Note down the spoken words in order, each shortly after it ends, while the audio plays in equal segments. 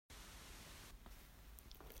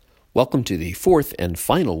Welcome to the fourth and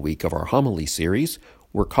final week of our homily series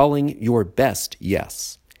we're calling Your Best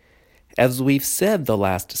Yes. As we've said the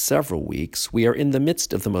last several weeks, we are in the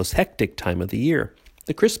midst of the most hectic time of the year,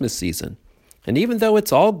 the Christmas season. And even though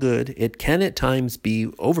it's all good, it can at times be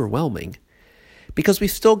overwhelming because we've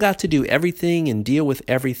still got to do everything and deal with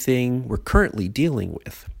everything we're currently dealing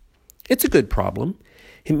with. It's a good problem.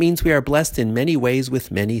 It means we are blessed in many ways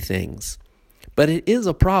with many things. But it is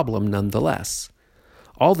a problem nonetheless.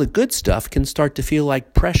 All the good stuff can start to feel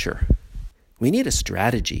like pressure. We need a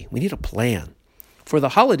strategy. We need a plan. For the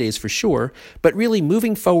holidays for sure, but really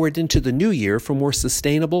moving forward into the new year for more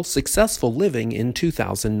sustainable, successful living in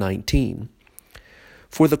 2019.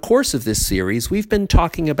 For the course of this series, we've been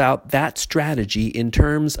talking about that strategy in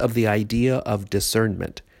terms of the idea of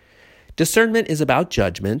discernment. Discernment is about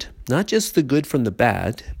judgment, not just the good from the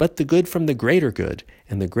bad, but the good from the greater good,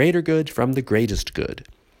 and the greater good from the greatest good.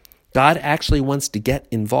 God actually wants to get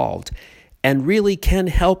involved and really can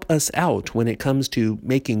help us out when it comes to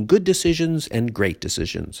making good decisions and great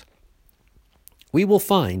decisions. We will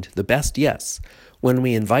find the best yes when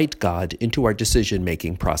we invite God into our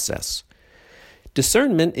decision-making process.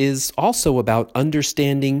 Discernment is also about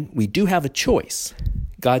understanding we do have a choice.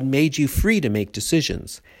 God made you free to make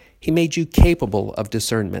decisions. He made you capable of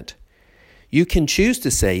discernment. You can choose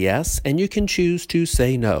to say yes, and you can choose to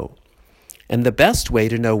say no. And the best way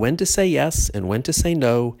to know when to say yes and when to say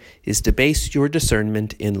no is to base your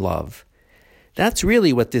discernment in love. That's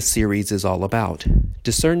really what this series is all about,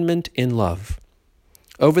 discernment in love.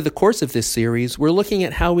 Over the course of this series, we're looking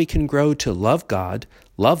at how we can grow to love God,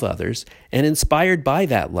 love others, and inspired by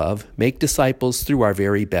that love, make disciples through our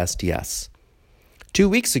very best yes. 2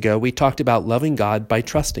 weeks ago, we talked about loving God by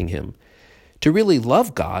trusting Him. To really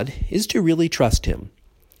love God is to really trust Him.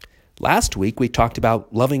 Last week, we talked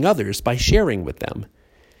about loving others by sharing with them.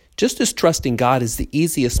 Just as trusting God is the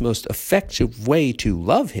easiest, most effective way to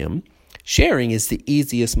love Him, sharing is the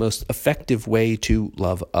easiest, most effective way to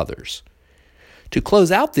love others. To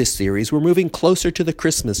close out this series, we're moving closer to the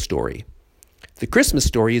Christmas story. The Christmas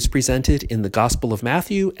story is presented in the Gospel of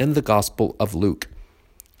Matthew and the Gospel of Luke.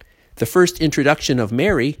 The first introduction of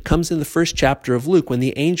Mary comes in the first chapter of Luke when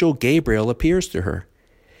the angel Gabriel appears to her.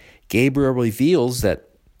 Gabriel reveals that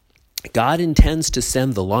God intends to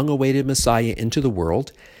send the long-awaited Messiah into the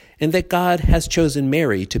world, and that God has chosen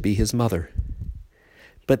Mary to be his mother.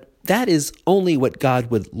 But that is only what God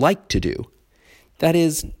would like to do. That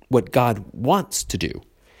is what God wants to do.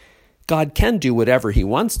 God can do whatever he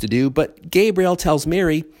wants to do, but Gabriel tells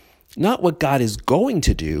Mary not what God is going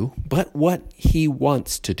to do, but what he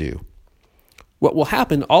wants to do. What will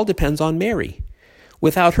happen all depends on Mary.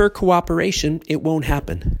 Without her cooperation, it won't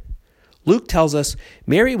happen. Luke tells us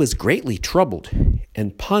Mary was greatly troubled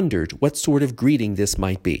and pondered what sort of greeting this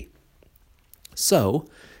might be. So,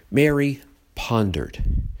 Mary pondered.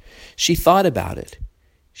 She thought about it.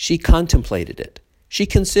 She contemplated it. She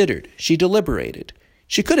considered. She deliberated.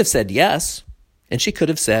 She could have said yes, and she could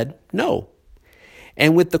have said no.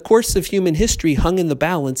 And with the course of human history hung in the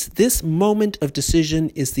balance, this moment of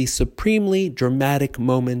decision is the supremely dramatic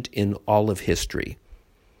moment in all of history.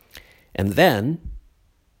 And then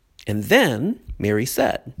Mary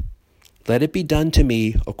said, "Let it be done to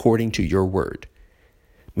me according to your word."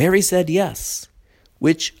 Mary said yes,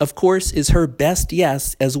 which of course is her best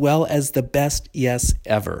yes as well as the best yes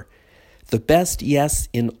ever. The best yes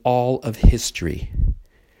in all of history.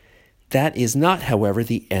 That is not, however,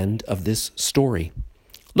 the end of this story.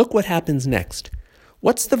 Look what happens next.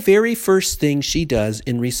 What's the very first thing she does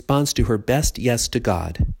in response to her best yes to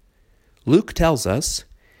God? Luke tells us,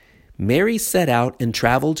 Mary set out and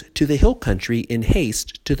traveled to the hill country in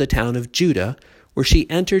haste to the town of Judah, where she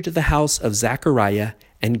entered the house of Zechariah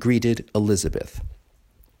and greeted Elizabeth.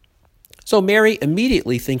 So Mary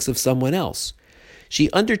immediately thinks of someone else. She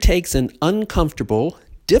undertakes an uncomfortable,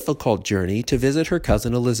 difficult journey to visit her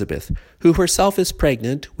cousin Elizabeth, who herself is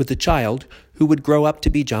pregnant with a child who would grow up to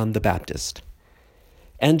be John the Baptist.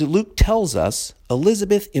 And Luke tells us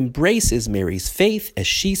Elizabeth embraces Mary's faith as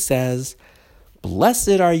she says,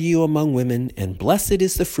 "Blessed are you among women, and blessed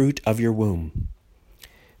is the fruit of your womb."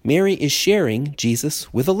 Mary is sharing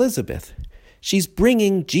Jesus with Elizabeth. She's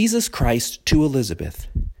bringing Jesus Christ to Elizabeth.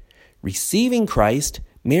 Receiving Christ,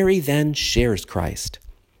 Mary then shares Christ.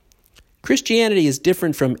 Christianity is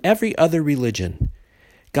different from every other religion.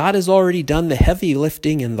 God has already done the heavy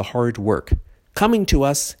lifting and the hard work, coming to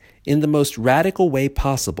us in the most radical way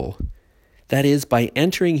possible. That is, by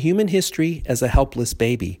entering human history as a helpless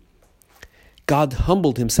baby. God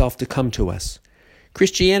humbled himself to come to us.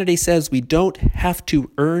 Christianity says we don't have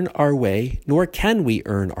to earn our way, nor can we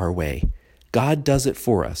earn our way. God does it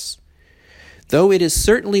for us. Though it is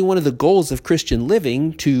certainly one of the goals of Christian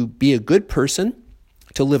living to be a good person,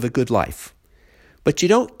 to live a good life. But you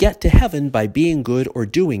don't get to heaven by being good or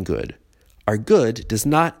doing good. Our good does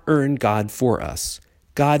not earn God for us.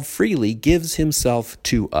 God freely gives himself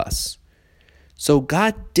to us. So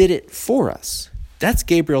God did it for us. That's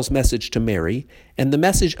Gabriel's message to Mary, and the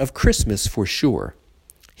message of Christmas for sure.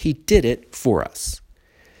 He did it for us.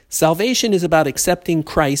 Salvation is about accepting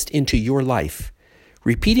Christ into your life,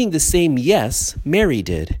 repeating the same yes Mary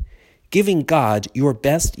did, giving God your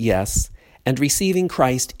best yes, and receiving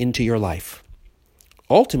Christ into your life.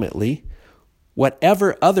 Ultimately,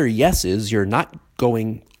 whatever other yeses you're not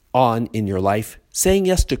going on in your life, saying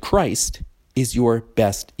yes to Christ is your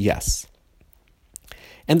best yes.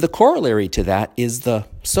 And the corollary to that is the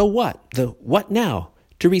so what, the what now,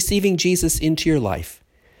 to receiving Jesus into your life.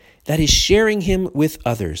 That is sharing him with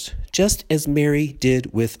others, just as Mary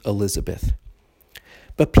did with Elizabeth.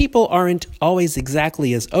 But people aren't always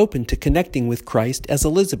exactly as open to connecting with Christ as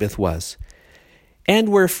Elizabeth was. And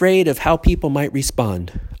we're afraid of how people might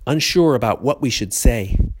respond, unsure about what we should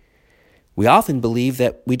say. We often believe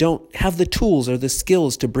that we don't have the tools or the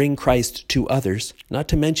skills to bring Christ to others, not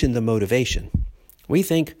to mention the motivation. We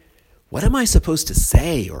think, what am I supposed to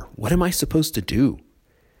say, or what am I supposed to do?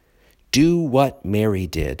 Do what Mary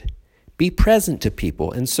did. Be present to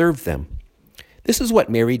people and serve them. This is what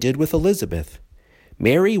Mary did with Elizabeth.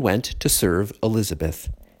 Mary went to serve Elizabeth,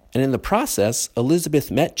 and in the process, Elizabeth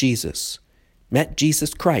met Jesus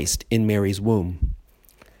Christ in Mary's womb.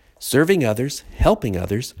 Serving others, helping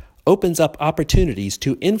others, opens up opportunities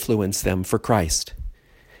to influence them for Christ.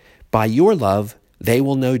 By your love, they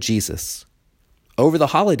will know Jesus. Over the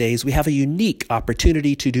holidays, we have a unique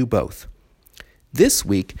opportunity to do both. This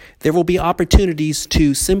week, there will be opportunities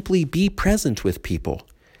to simply be present with people.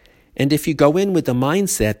 And if you go in with the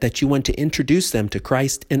mindset that you want to introduce them to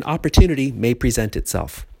Christ, an opportunity may present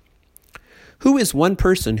itself. Who is one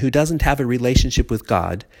person who doesn't have a relationship with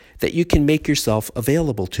God that you can make yourself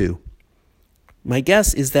available to? My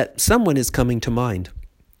guess is that someone is coming to mind.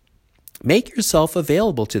 Make yourself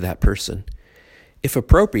available to that person. If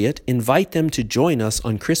appropriate, invite them to join us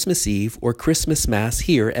on Christmas Eve or Christmas Mass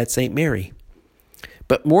here at St. Mary.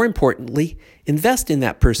 But more importantly, invest in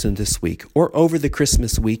that person this week or over the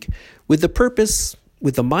Christmas week with the purpose,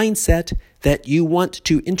 with the mindset that you want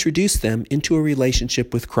to introduce them into a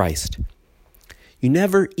relationship with Christ. You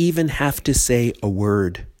never even have to say a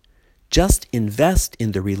word. Just invest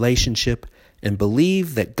in the relationship and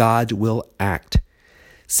believe that God will act.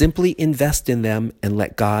 Simply invest in them and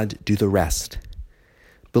let God do the rest.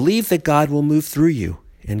 Believe that God will move through you,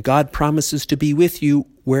 and God promises to be with you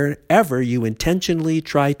wherever you intentionally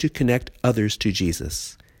try to connect others to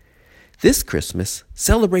Jesus. This Christmas,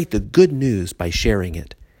 celebrate the good news by sharing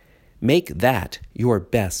it. Make that your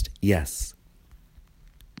best yes.